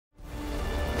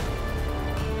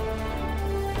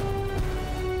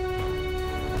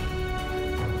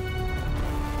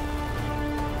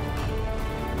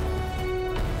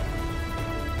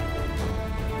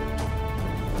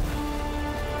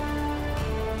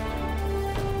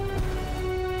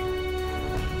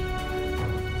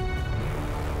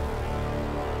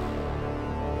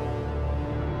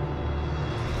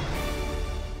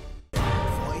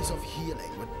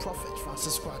healing with Prophet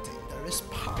Francis Kwateng. There is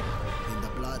power in the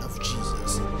blood of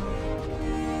Jesus.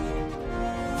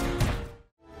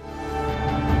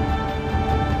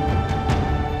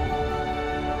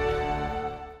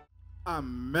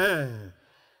 Amen.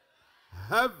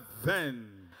 Heaven.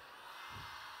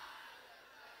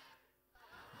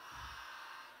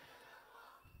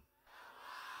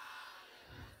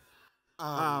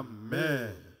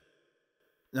 Amen.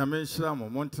 Nyame nhyira mo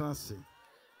montena se.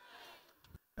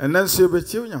 Enanso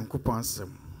betie Nyankopɔn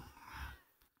asɛm.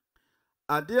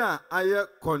 Ade a aye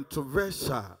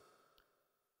controversial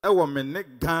ɛwɔ me ne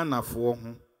Ghana fo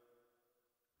ho.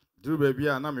 Duru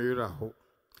baabi a na me wira ho.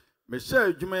 Me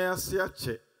hyɛ adwuma yi ase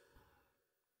akyɛ.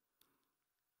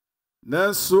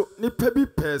 Nanso nipa bi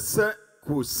pɛ sɛ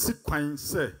ko si kwan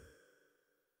sɛ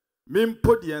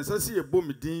mempo de ensa se yɛbɔ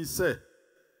me din sɛ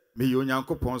me yɛ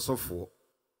Onyankopɔn sɔfo.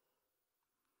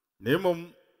 Na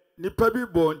mmom nipa bi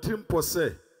bɔ ntimpo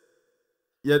sɛ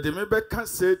yɛde me bɛka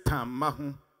Satan ma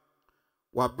ho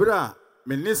wabra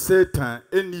me ne Satan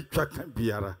eni twaka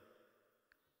biara.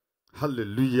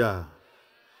 Hallelujah.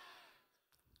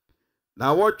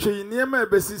 Na wɔtwe nneɛma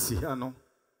ebesisi ha no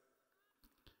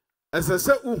ɛsɛ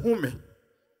sɛ uhu me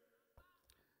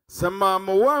sɛ ma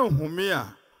mo wanhu me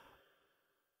a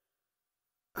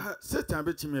Satan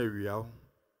betimi awia wo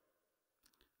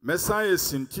mɛsan yɛ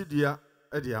sintidua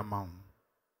ɛde ama wo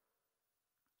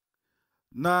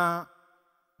na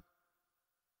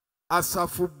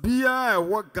asafo bia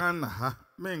ɛwɔ Ghana ha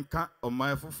menka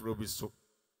ɔman foforo bi so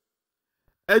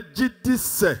ɛgidi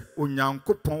sɛ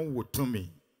Onyankopɔn wɔ tumi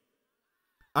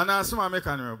ana asoma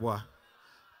meka ne meboa.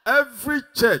 Every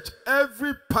church,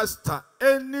 every pastor,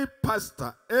 any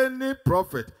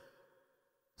prophet,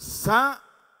 sa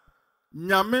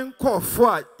nyame nkɔfo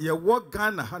a yɛwɔ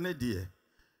Ghana ha ne de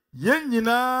yɛn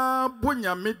nyinaa bo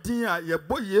nyame din a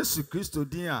yɛbɔ Yesu Kristo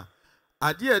din a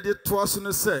ade a de toa so no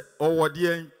sɛ ɔwɔ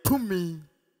de tumi.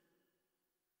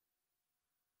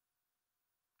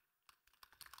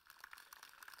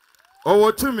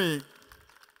 Ɔwɔ tumi.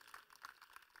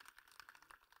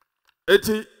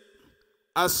 Eti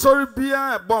asori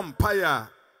bia bompaya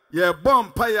ye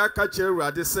bompaya ka kire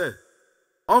Awurade se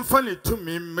onfa ne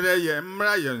tumi mmerɛ ye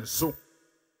mmra ye nso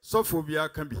sofo bia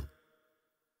ka bi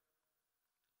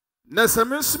na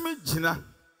semensumi gina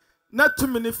na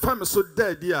tumi ne fam so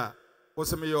daadi a wo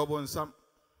se me ye obonsam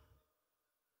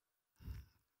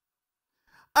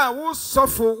a wo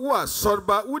sofo wo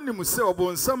asorba wonim se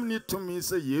obonsam ni tumi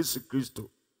se Yesu Kristo.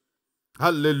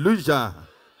 Hallelujah.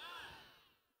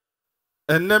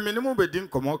 Enne minimu bedin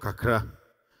komo kakra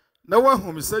na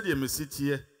wahum sede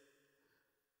mesitie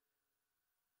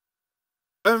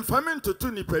emfame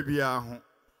ntoto nipa bia ho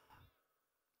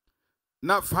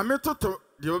na fame toto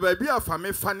de baabi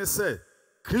afame fane se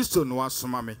Kristo no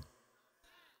asoma me.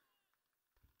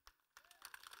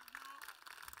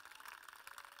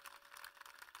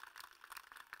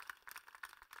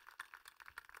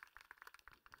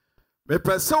 Me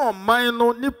pese oman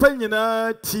no nipa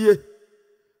nyina tie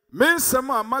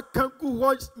mensama maka gu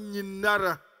ho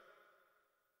nyinara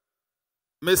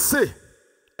me se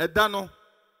eda no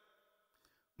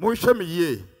monhwɛ me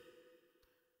ye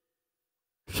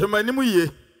hwɛmani mu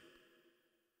ye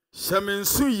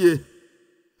hyɛmensu ye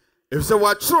efisɛ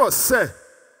wakyerɛ sɛ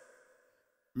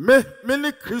me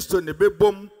ne Kristo ne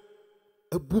bebom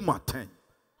abumaten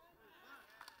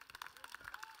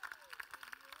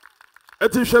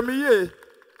eti hwɛ me ye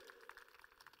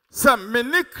Sam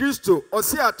mene Kristo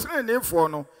osi atrenefo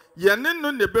no ye ne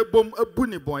no ne bebom abu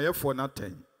ni bonyefo na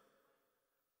ten.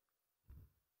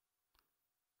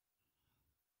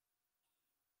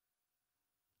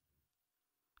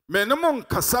 Mene mo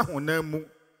nkasa honamu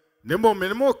ne mo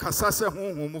mene mo kasa se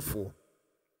honhomufo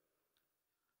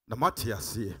na mate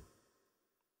ase.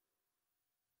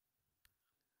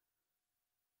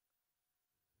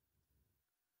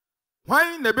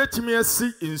 Hwan na betimi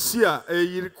asi nsu a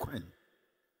ayiri kwan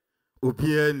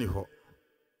Obia ni ho.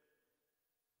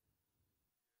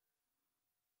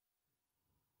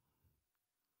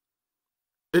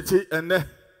 Eti ene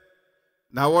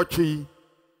na wotwi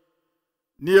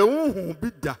ne ehunhu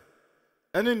bi da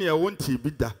ene ne ewonti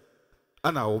bi da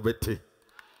ana wo bete.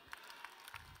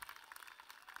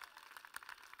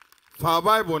 Fa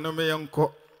Bible no me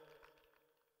yenko.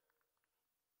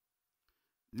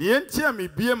 Ne enti a me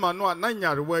bie ma no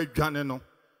ananyarewa adwane no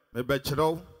me be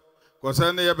kyerɛw. Because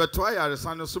ne yebeto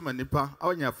ayaresa no so manipa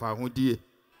awanya fa hodie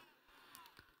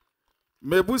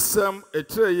mebusam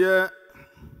etreye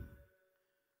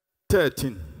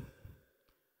 13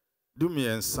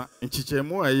 dumiensa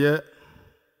nchichemu aye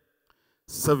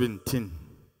 17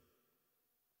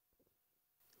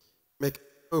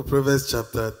 Oh, Proverbs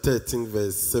chapter 13,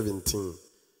 verse 17.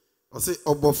 I say,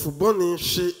 Obofuboni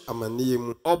she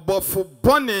amaniyem.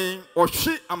 Obofuboni or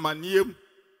she amaniyem.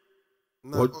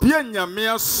 Obia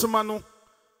nyamea sumano.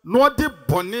 No de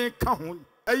boni kahun.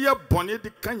 Eye boni di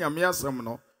kanyamea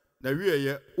samno. Na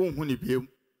wiye unhuni biem.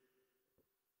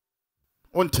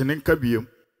 Ontenenka biem.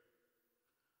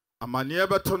 Amaniye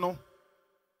betono.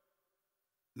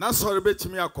 Na sori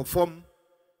betimi akofom.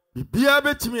 Bibia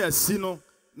betimi asino.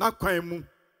 Na kwan mu.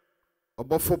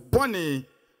 Obofuboni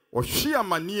or she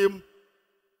amaniyem.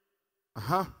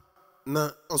 Aha.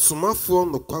 Na osumafo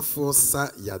nokwafo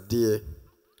sa yade.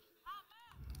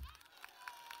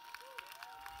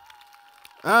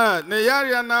 Ne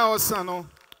yari na osano.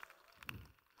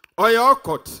 Oya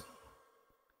okot.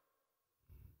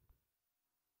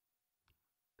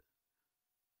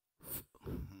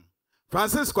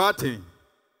 Francis Kwateng.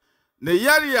 Ne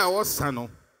yari a osano.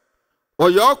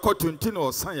 Oya okot unti no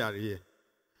osan yari.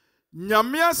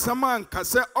 Nyamia sama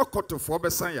nkase okotofo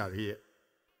besan yari.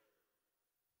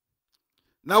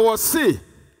 Na wose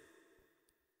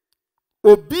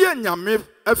obi anyame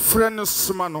afre no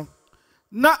soma no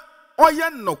na oye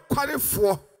no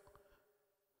kwarefo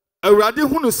awurade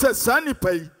hunu se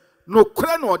sanipa yi no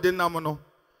kra no ode nam no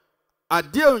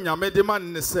ade onyame de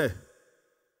man ne se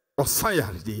osan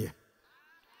yarede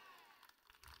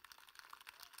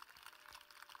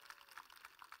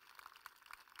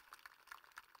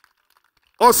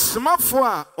osmafo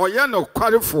a oye no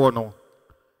kwarefo no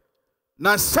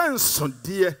na senso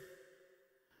die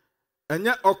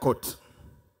enye okot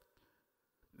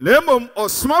lemom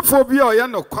osmafo bi oye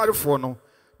no kwarefo no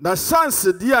na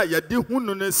chance die a yade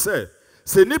hunu ne se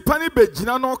nipa ni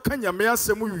begina no kanyame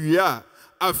asem wie a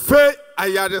afe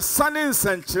ayare sane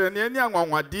nsankyere ne ani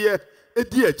anwanwade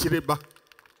edi akireba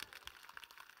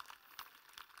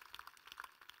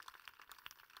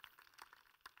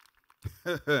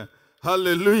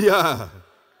hallelujah.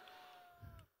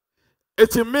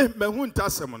 Eti me hunta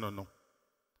sem no.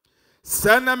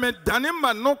 Sana me dane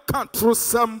ma no ka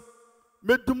trosam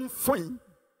medum foin.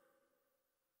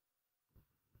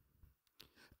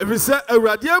 Ebise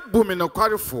awurade abu me no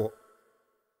kwarefo.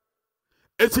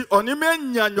 Eti oni me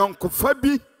nya nyonkofa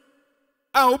bi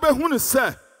a obehunu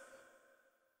se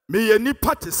me ye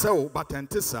nipa te se wo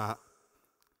batente saa.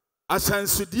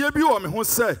 Asansudie bi wo me ho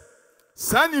se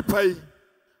sanipa yi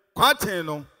Kwateng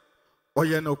no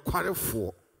oye no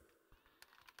kwarefo.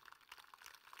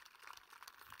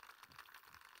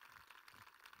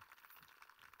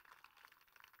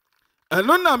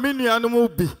 Eno na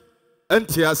menuanom bi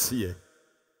enti asiye.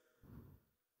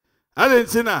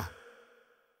 Adentina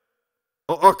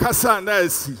okasa na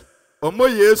asi omo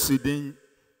Yesu din.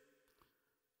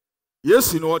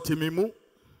 Yesu no otimimu.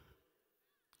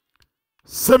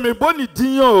 Se me boni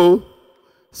din o,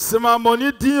 se ma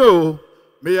moni din o,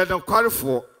 me ye no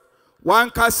kwarefo.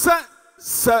 Wan kasa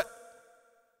se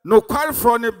no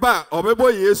kwarefo ne ba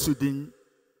obebo Yesu din.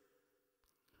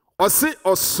 Osi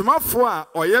osmafo a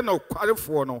oye no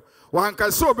kwarefo no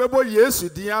wankase obebo Yesu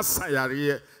din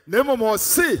asayare na momo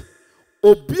osi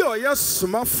obi oye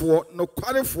smafo no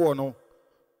kwarefo no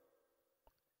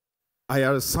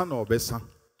ayaresa na obesa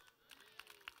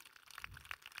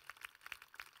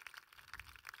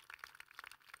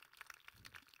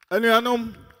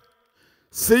anuanom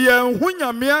se ye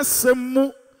hunyame asem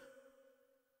mu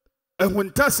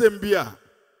ehuntasem bia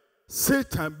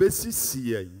Satan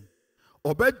besisi yen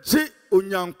obeje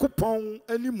onyankopon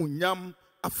animunyam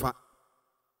afa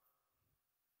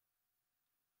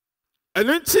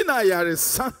enunti na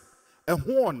yaresa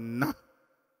eho onna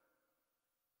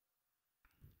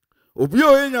obi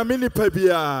o enyame nipa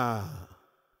bia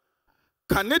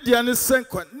kanedia ne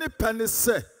senko nipa ne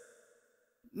se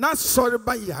na sori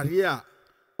ba yare a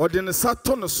ode ne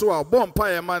sato no so a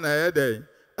bompa ye ma na yede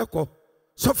eko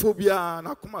sofo bia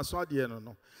na koma so ade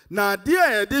no na ade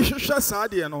a yede hwehwe sa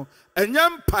ade no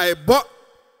enyam paebo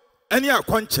eni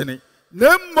akonchene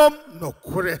na mmom no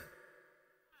kore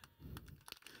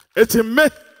eti me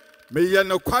ye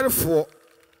no kwarefo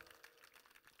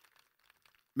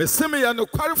me se me ye no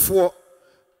kwarefo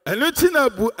enuti na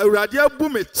bu awurade abu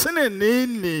me chene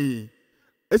ni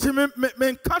eti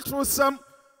me nkatro sam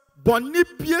bonni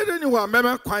biere ni wa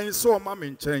mema kwan so ma me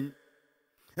nchen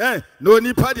no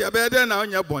nipa de abede na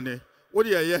onya bonni wo de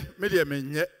ye me de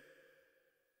menye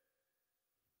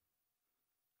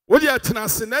wo de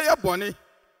atenase na ye bonni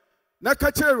na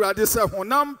ka kire awurade se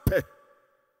honam pe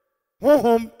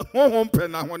honhom pe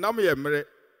na honam ye mere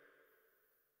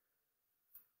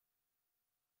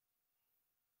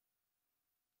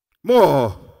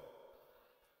mo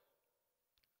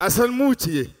asal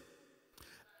mutie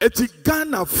eti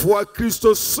Ghana fo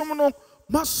Kristo som no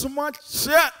masoma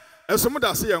che esomo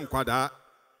da se yenkwada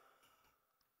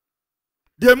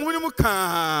de munim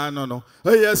ka no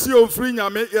yesi ofri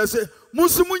nyame yesi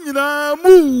musumu nyina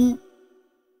mu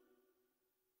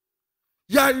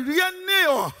ya riene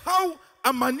o how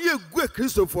amani egu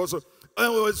Christopher so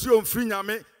yesi ofri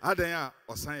nyame adan a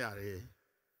osan yare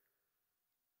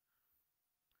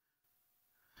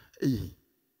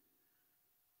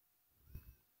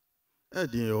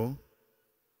Edinho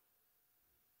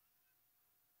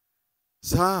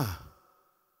sa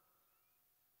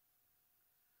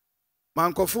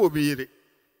mankofo obi yire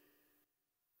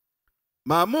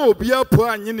mama obi apo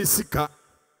anyi ne sika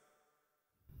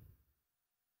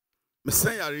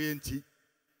mesan yare enti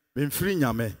memfiri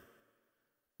nyame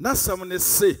na sam ne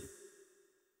se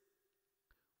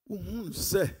uhun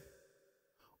se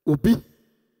obi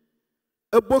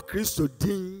ebo Kristo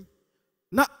din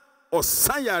na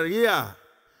osayare a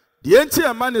de enti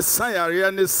ama ne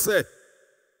sayare ne se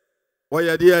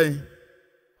oya de ai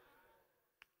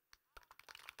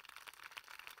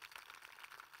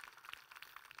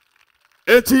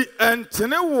eti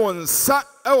entene wonsa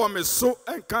ewo me so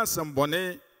enka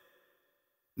sembone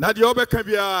na de obeka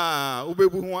bia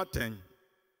obebu ho aten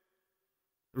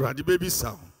radi baby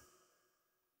saw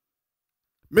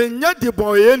menya de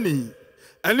boyeni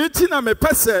eniti na me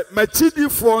pese machidi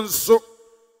fo nso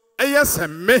eyese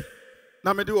me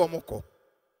na me de wo moko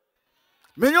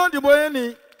menya de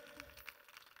boyeni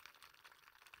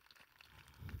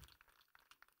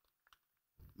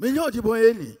menya de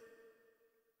boyeni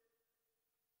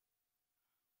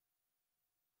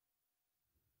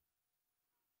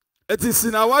eti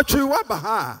sina watwe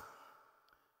wabaha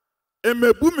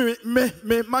emebu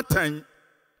me matan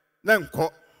na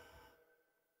nko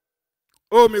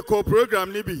o mi ko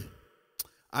program ni bi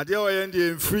ade o ye ndi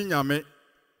emfiri nyame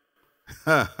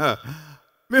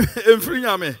me emfiri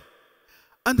nyame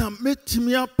ana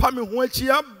metimi apa me ho achi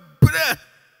abre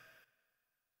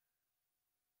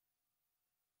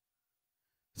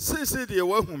sese de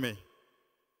wahu me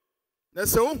na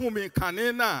se ohu me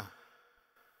kane na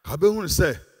ka be hu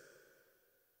se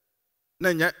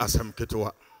na nya asam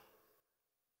ketewa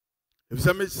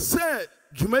me se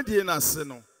dwumadie na se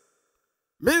no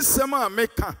me nsem a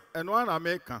meka eno ana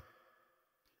meka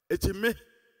eti me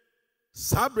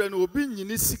sabre na obi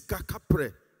nyini sika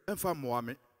kapre emfa moa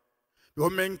me yo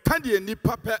menka de ni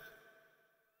papa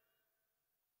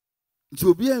nti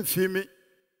obi amfi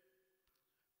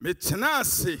me tena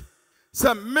ase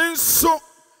se menso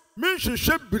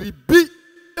menhwehwe biribi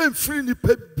emfiri ni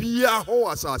pa bia ho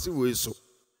asase we so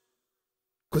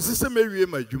kosi se mewie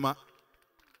madwuma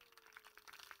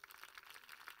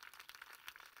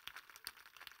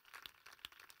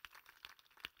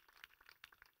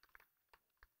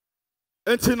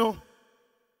enti no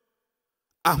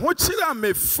ahokyira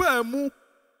me famu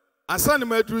asane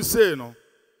maduru sei no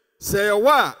se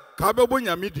yewa ka bebo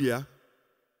nyamedua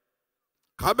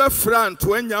ka be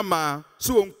franto anyama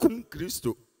so onkum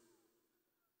Kristo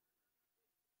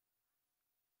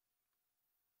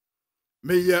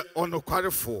meye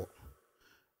onokwarefo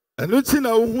enu ti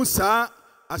na ohu saa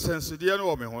asensede no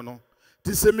wo me ho no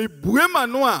ti se me buema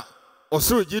no a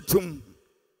osoro gitum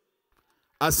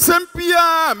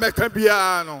asempia meka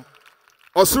bia no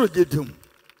osoro gitum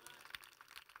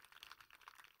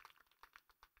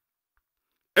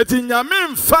eti nyame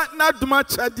mfa na duma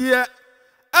chade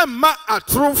emma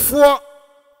atrofo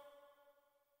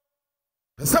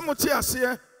pesamuti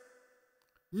ase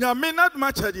nyame na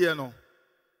duma chade no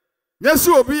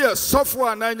Yesu obi ye sofo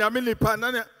ana nyame nipa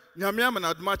na nyame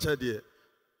amana duma chade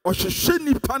ohwehwe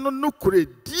nipa no nokure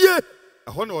die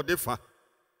eho na odefa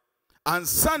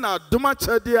ansa na duma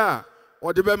chade a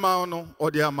ode be ma no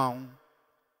ode ama wo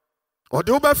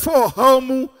ode obefo ha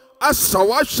mu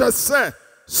asawa hwe se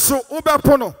so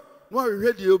obepo no no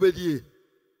ahwehwe die obedie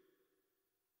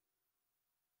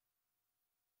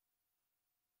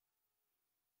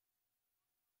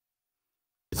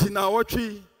tina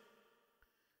wotwi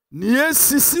nie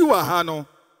sisi wa ha no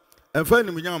emfa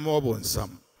ni munya ma obo nsam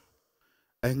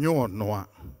enye ono a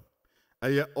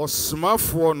eye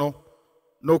osmafo no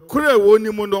no kure woni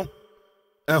mu no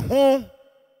eho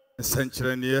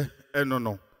nsankyerene eno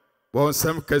no bon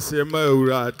sam kase ma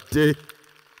awurade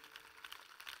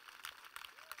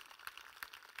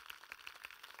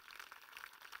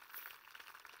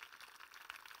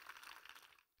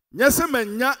nyese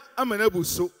manya amana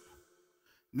buso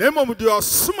na emom de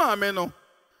osuma me no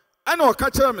ana o ka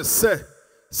kire me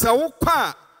se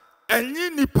wokwa enyi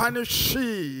nipa ne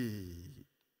hwe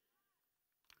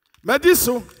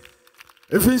mediso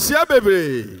efinsia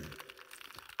bebre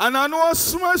anano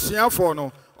osuma suafo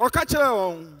no o ka kire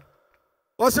won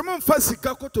o se mo mfa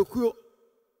sika kotokuo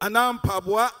anaa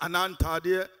mpaboa anaa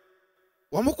ntadeɛ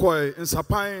wɔn kɔɛ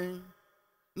nsapan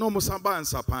na wɔn san ba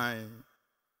nsapan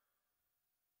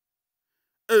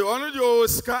ɔno deɛ ɔwɔ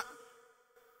sika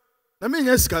na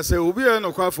menyɛ sika sɛ obi yɛ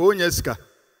no kɔ afɔ onyɛ sika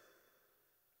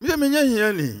medeɛ menyɛ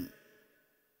hia ni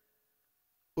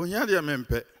ohia deɛ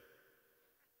mempɛ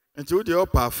nti wo deɛ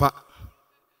ɔpa afa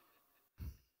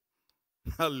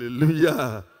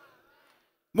hallelujah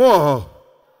mo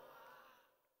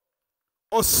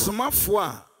ɔsomafoɔ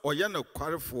a ɔyɛ no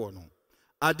kwarefoɔ no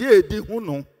adeɛ edi ho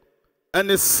no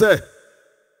ɛne sɛ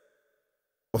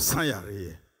ɔsan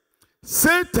yareɛ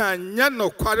Satan nyɛ no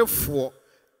kwarefoɔ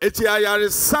eti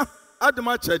ayaresa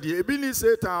adema kyɛdeɛ ebi ni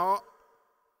Satan hɔ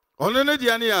ɔno ne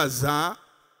deɛ ne yɛ azaa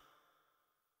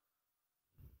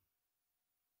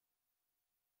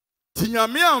ti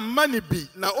nyame amma ne bi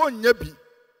na ɔnyɛ bi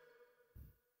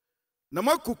na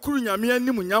makukuru nyame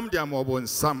anim nyam de amɔbɔ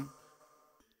nsam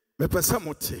mepɛ sɛ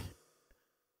mote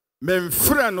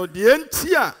memfrɛ no deɛ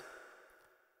nti a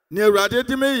ne Awurade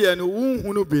de me yɛ no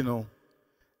wonhunu bi no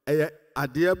ɛyɛ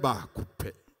adeɛ baako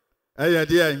pɛ ɛyɛ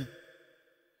deɛ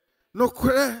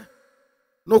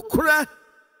nokorɛ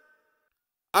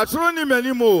atoro ni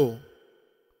m'anim o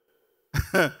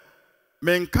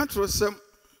menka torosɛm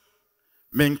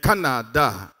menka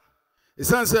naada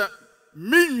ɛsiane sɛ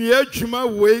menwie adwuma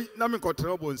wei na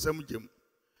menkɔtena bɔ nsɛm gyem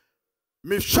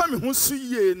mehwɛ me ho so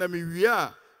yie na mewie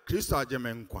a Kristo agye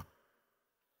me nkwa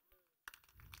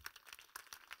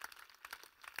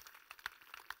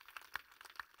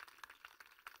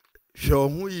hwɛ wo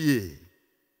ho yie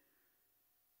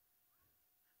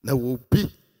na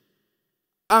wobi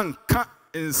anka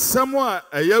nsɛm a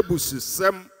ɛyɛ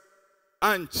bususɛm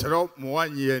ankyerɛ mo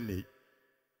anyɛ ani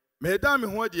meda me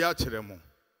ho adi akyerɛ mo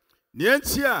nea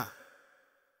nti a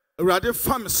Awurade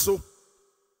fam so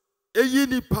eyi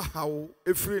nipa hawo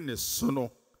efiri ne so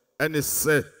no ɛne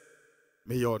sɛ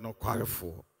meyɛ ɔno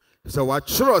kwarefoɔ sɛ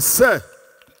wakyerɛ sɛ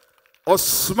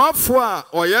ɔsomafoɔ a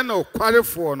ɔyɛ no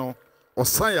kwarefoɔ no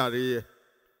ɔsan yareɛ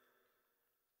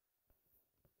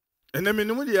ɛnɛ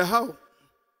menim deɛ haw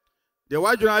deɛ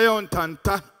wadwena ayɛ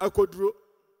ntanta akoduro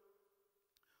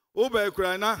wobɛɛ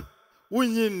kura na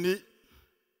wonyi nni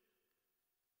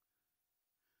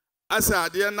asa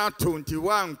adeɛ na to nti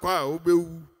wankɔ a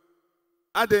wobɛwu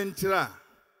adenkyerɛ a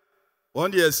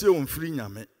wɔn deɛ ɛsɛ ɔmfiri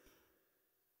nyame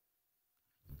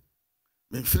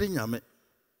memfiri nyame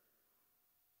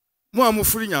mo a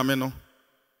mofiri nyame no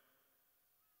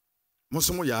mo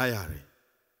so mo yɛ ayare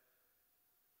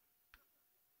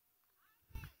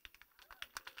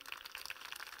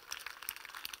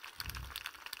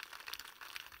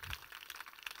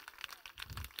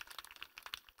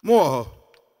mo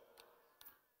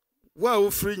wa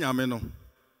wofiri nyame no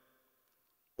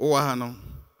wo ha no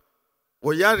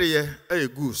wo yareɛ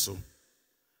egu so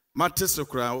mate so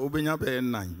kra obenya bɛyɛ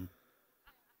nan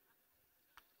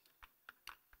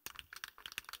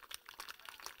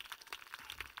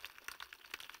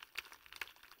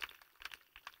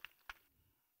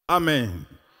amen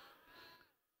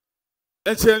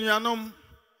echenuanom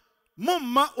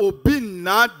momma obi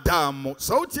nada mo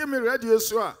so tie me radio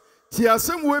so a ti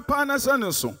asem we pa na se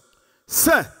no so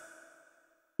se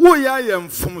wo ya ye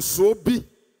mfomso bi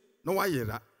na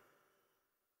wayera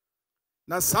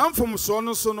na samfomso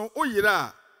no so no oyera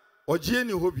a ogie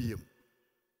ni hobiem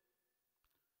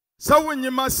sa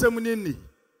wonyima asem ni ni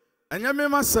anyame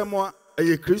masem a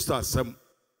eye Kristo asem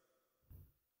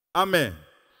amen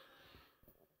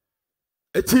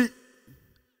eti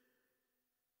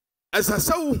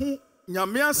asasa wo hu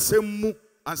nyame asem mu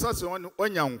ansase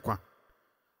onya nkwa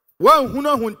wa hu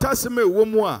no huntasem ewo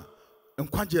mu a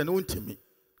nkwaje no ntimi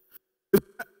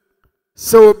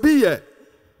so obi ye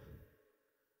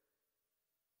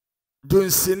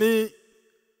dunsini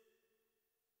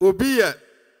obi ye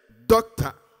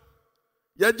doctor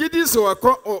ya gidi so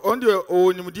akọ onde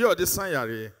onimdi ode san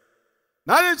yare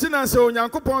na anti na se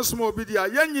onyankopon som obi dia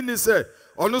yanyi ni se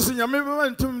ono so nyame bema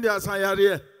ntum dia san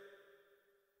yare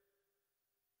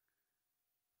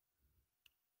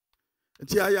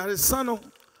nti ayare sano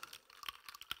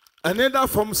aneda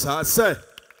from sa se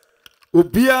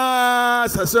obia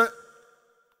sase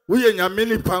woye nyame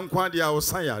nipa nkwa dia wo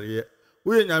san yare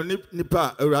woye nyame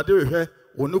nipa awurade hwehwe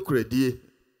wo no kuradie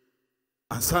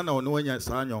ansa na ono wanya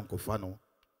saa nyonkofa no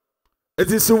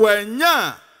etisi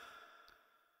wanya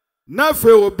na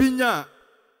fe obinya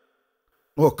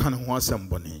no kan ho asem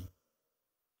bone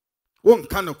won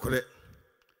kan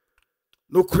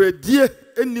no kuradie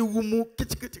eni wumu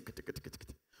kitikiti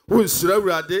won sura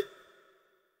awurade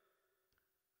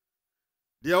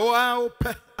de wa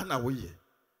ope ana woye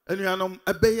enuanom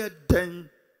abeye den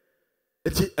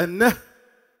eti enne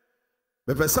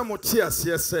bepesa mo ti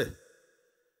ase se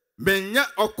menya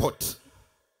okot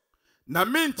na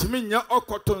mentimi nya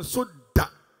okoton so da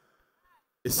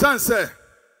esanse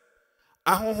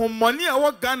ahohommoni a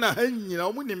wo Ghana ha nyina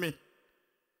wo ni me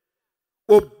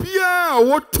obia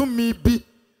wotumi bi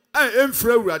a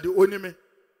emfra awurade oni me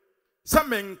sa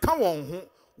menka won ho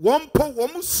won po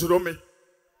won suro me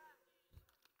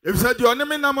efisa de oni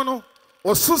me nam no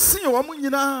ososin won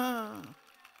nyina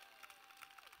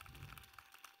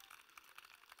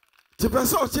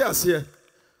tipesa o ti ase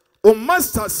o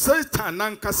master Satan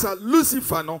nankasa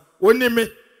Lucifer no oni me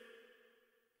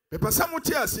pepasa mo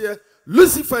ti ase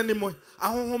Lucifer ni mo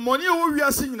ahohommoni a wo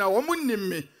wiase nyina won nim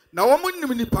me na won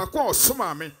nim nipa kwa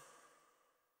osoma me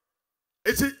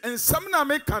eti ensam na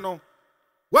me ka no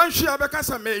wan hwe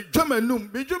abekasa me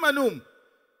dwamanum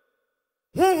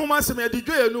honhoma sem ye de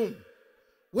dwayanum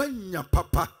wanya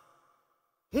papa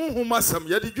honhoma sem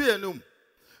ye de dwayanum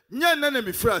nya na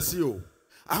me frase o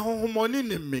ahohomoni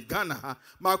ni me Ghana ha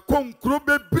ma konkro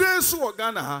bebre so wo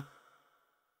Ghana ha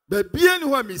ba bia ni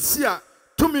ho mesia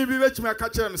tumi bi betimi aka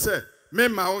kire me se me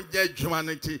ma wo gya dwuma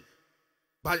no ti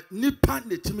ba nipa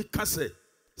netimi ka se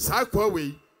sa kwa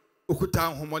we okuta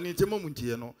ahomoni ti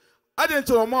momuntie no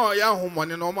adento no ma ya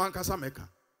ahomoni no ma ankasa meka.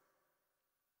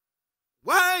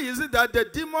 Why is it that the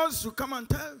demons should come and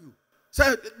tell you,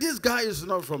 say this guy is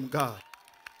not from God?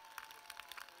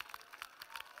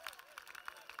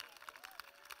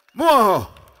 More.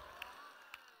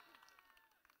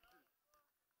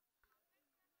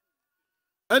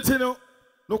 Antino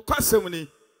no kwasemuni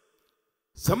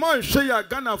sama hwe ya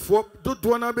Ghana fo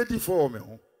dodo na bedi fo me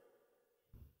ho.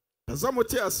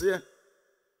 Azamoti ase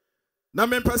na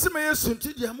mempase me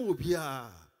yesunti dia ma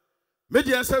obia me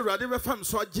dia se urade be fam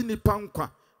so agini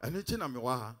pankwa anu chi na me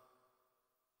wa ha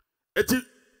eti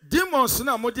demons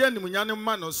na modi animunya ne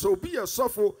ma no so obi ye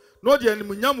sofo no de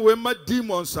animunya we ma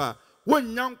demons a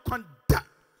wonnya nkwa da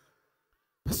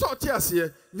pese oti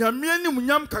ase nyame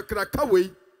animunyam kakraka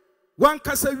we wan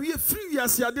kasa wie free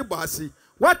wiase ade bo ase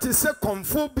what is a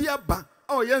konfo bia ba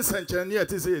o ye nsankyere ne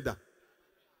ati se da.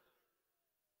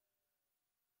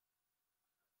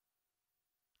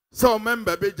 So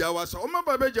member beja was o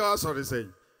member beja was sorry say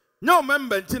no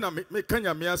member ntina me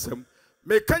kanya me asem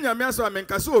me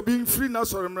nkase obi free na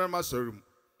sorry mrema sorry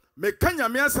me kanya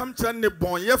me asem kire ne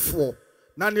bonyefo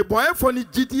na ne bonyefo ni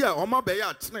gidi a o ma be ya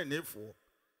atene nefo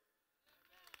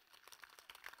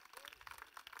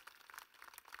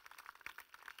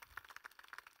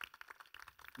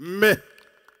me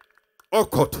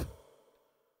okot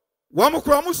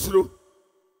wamukura musuro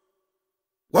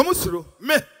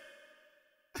me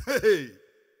hey.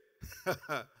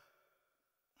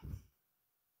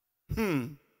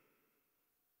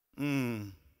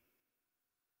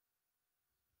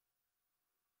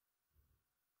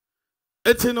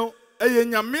 Etino eye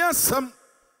nyame asam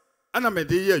ana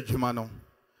mede ye adwuma no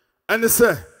ene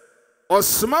se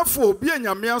osomafo obi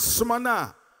nyame asoma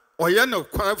na oye ne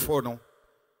kwarefo no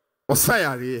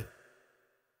osayare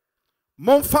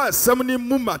monfa asam ni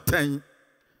mumatan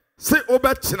se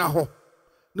obetena ho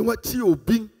na wati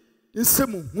obi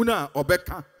nsem huna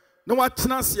obeka na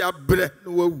watena se abre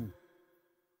na wawu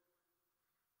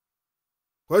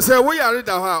ko se wo yare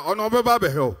da ha ono obeba be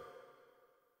he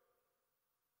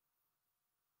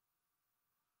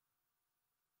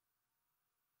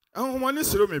ahomani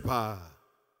siro me pa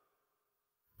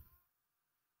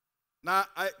na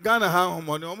Ghana ha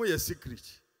ahomani omo ye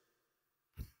secret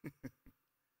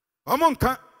omo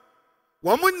nka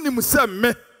wo munnim se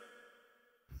me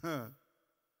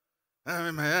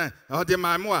oh, the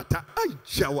Mamuata. I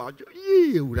jawa.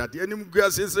 You that the enemy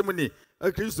grass is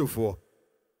a Christopher.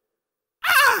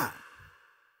 Ah!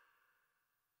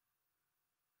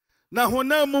 Now,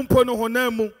 Honamu Pono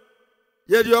Honamu.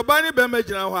 Yet your body be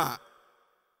major.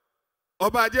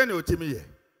 Obadiano Timmy.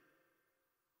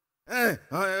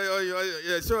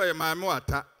 Yes, so my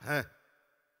Muata.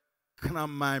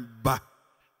 Cram my back.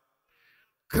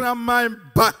 Cram my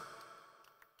back.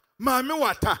 My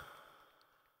Muata.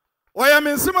 Why am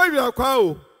in some of your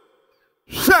cow?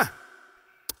 Sha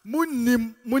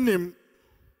Munim.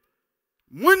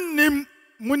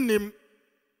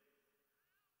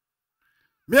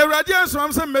 Me radiance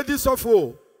from some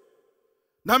medicine.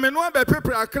 Na me no be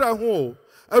paper akra ho.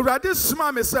 Awurade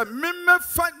sma me say me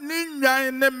mefa ni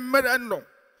nyan ne mmere no.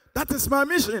 That is my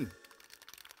mission.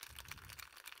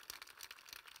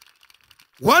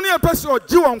 One year person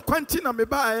oji won kwanti na me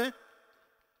ba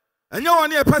Enya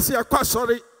one year person akwa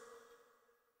sorry.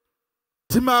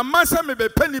 Tima masa me be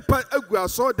panipa agu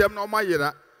aso dem na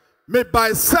omayira me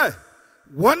by say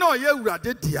one o ye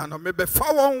urade dia no me be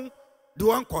fa won the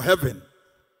one ko heaven.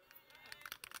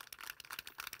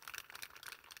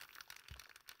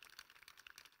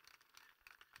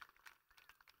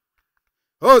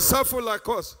 Oh, suffer like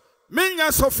us.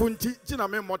 Menya suffer tina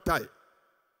me motai.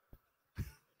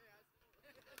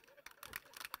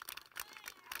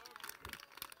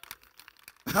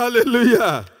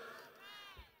 Hallelujah.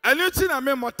 And you tina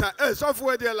me motai. Eh, suffer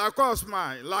where they like us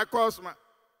man.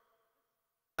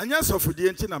 And yes, suffer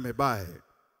the tina me buy.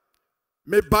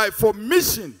 Me buy for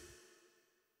mission.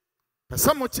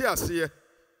 Pasamoti asiye.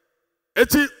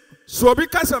 Eti so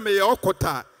because me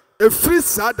okota. A free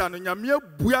sada no nyame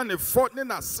abua ne fo ne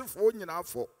nasefo nyina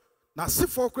fo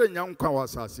nasefo kra nyankwa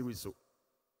wasase wi so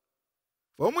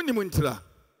omu ni muntira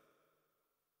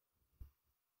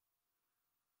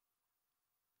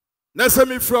na se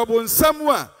mi frabo nsam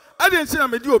a ade nti na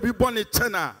me di obi bone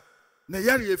chena na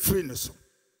yare e free ne so.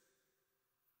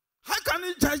 How can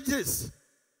you judge this?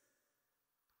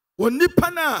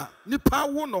 Onipa na nipa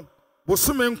wo no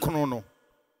bosome nkono no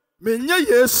menya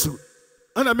Yesu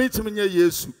ana mentimi nya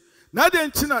Yesu. Na de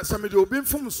ntina samede obi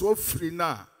mfom so free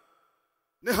na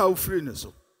ne ha free ne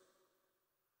so.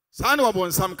 Sa na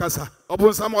obonsam kasa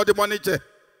obonsam ode boniche.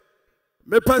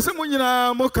 Me pese mu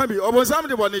nyina mo ka bi obonsam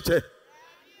de boniche.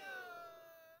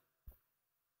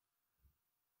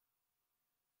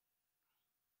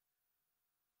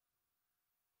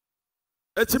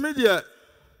 Etimi de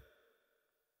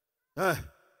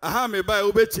aha me bai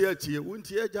obeti atie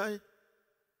wonti agyan.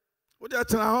 Wo de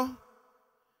atena ho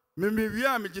me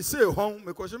wi me gi say hon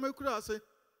me ko she me kura ase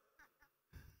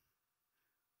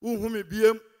unhu me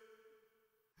biem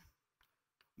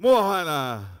mo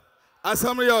hana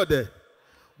asam yode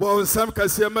bo nsam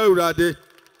kase ma urade.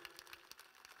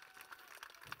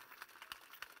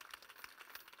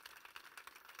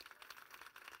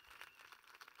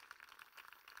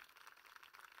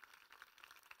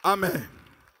 Amen.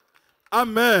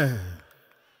 Amen.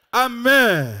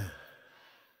 Amen.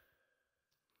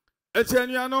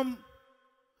 Etianuanom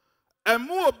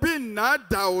emu obi na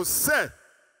da o se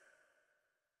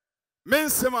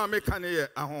mensem a meka ne ye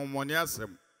ahomoni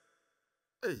asem.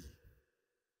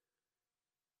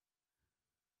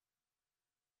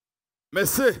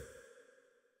 Mese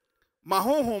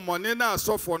mahonhomoni na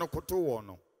asofo no koto wo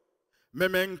no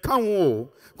memenka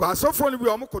ho kwa asofo no bi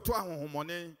o mo koto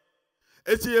ahonhomoni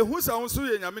eti ehu sa won so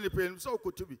ye nyame ne pe so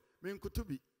koto bi menkoto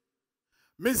bi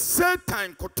me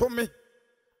Satan koto me.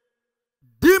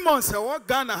 Demons e wo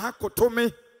Ghana ha koto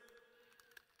me.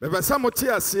 Bebesa moti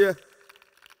ase.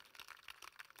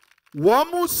 Wo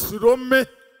mu suro me.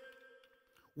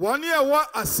 Woni e wo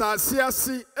asase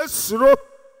ase esuro.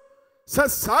 Se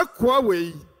sakwa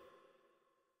we.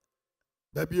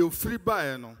 Da bi ofri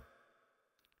bae no.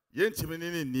 Yentimi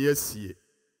ni asie.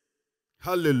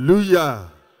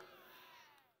 Hallelujah.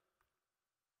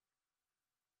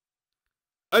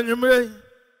 Anyumre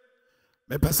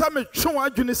me pesa me twon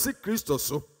adwene si Kristo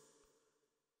so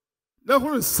na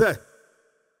hunu se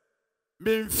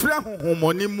me mfira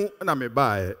honhomoni mu na me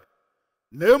bae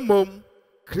na emom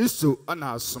Kristo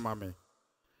ana asoma me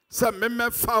se me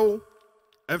mefawo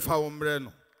emfawo mre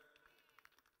no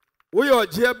wo ye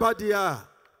oje bade a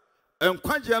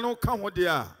enkwagye no ka ho de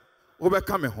a wo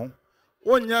beka me ho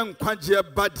wonya nkwagye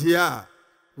bade a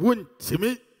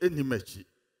wontimi enimachi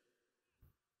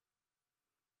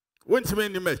wontimi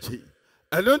enimachi.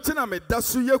 I don't think I'm a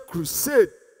dasuye crusade.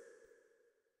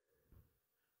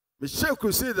 Me share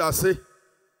crusade I say.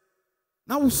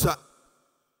 Now sir.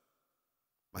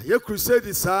 My ye crusade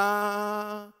is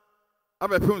I'm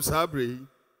a pum sabre.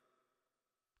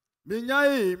 Me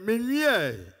nyai me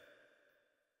nye.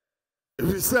 If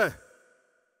you say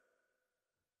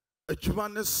a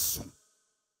humanist.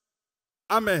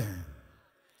 Amen.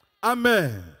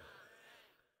 Amen.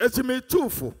 It's me too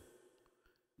for.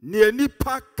 Ni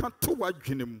nipa kanto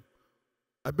wadwenem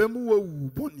abemu wawu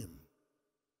bonim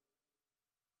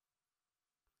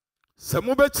se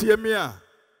mo betie me a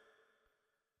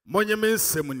monye me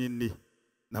nsem ni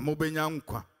na mo benya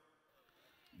nkwa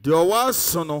de o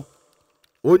waso no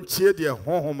ontie de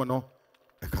honhom no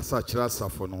e kasa kira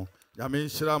safo no ya me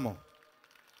nhira mo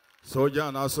so ja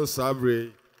na so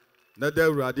sabre na da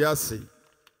urade ase.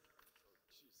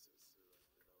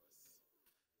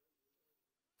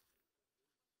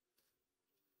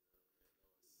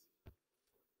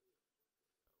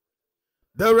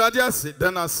 The radiasi,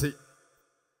 then I see.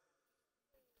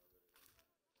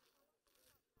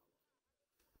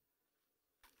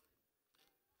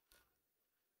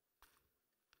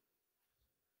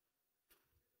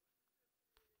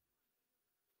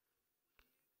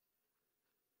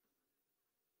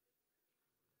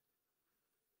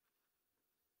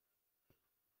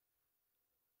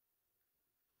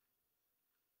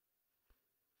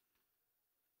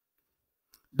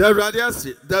 The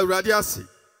radiasi.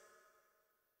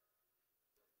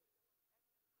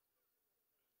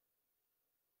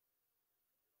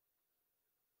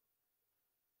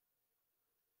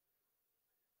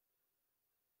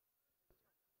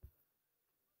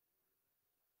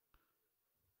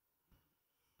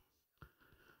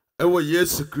 ɛwɔ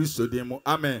Yesu Kristo din mu.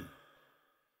 Amen.